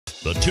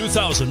The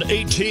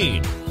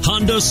 2018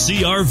 Honda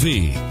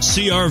CR-V.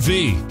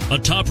 CR-V, a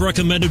top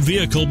recommended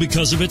vehicle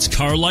because of its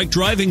car-like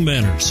driving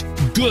manners,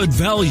 good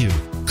value,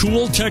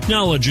 cool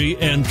technology,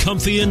 and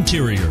comfy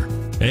interior.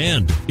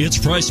 And it's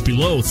priced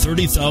below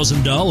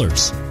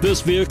 $30,000.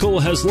 This vehicle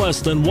has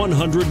less than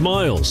 100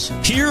 miles.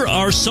 Here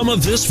are some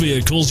of this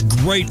vehicle's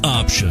great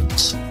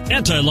options: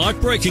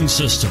 anti-lock braking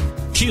system,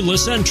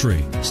 keyless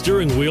entry,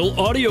 steering wheel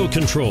audio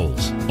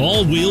controls,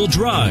 all-wheel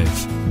drive,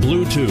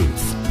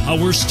 Bluetooth,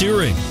 power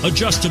steering,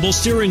 adjustable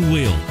steering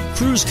wheel,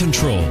 cruise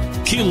control,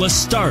 keyless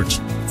start,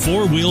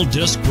 four-wheel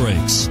disc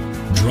brakes.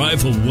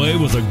 Drive away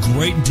with a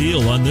great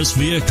deal on this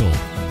vehicle.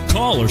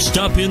 Call or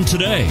stop in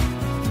today.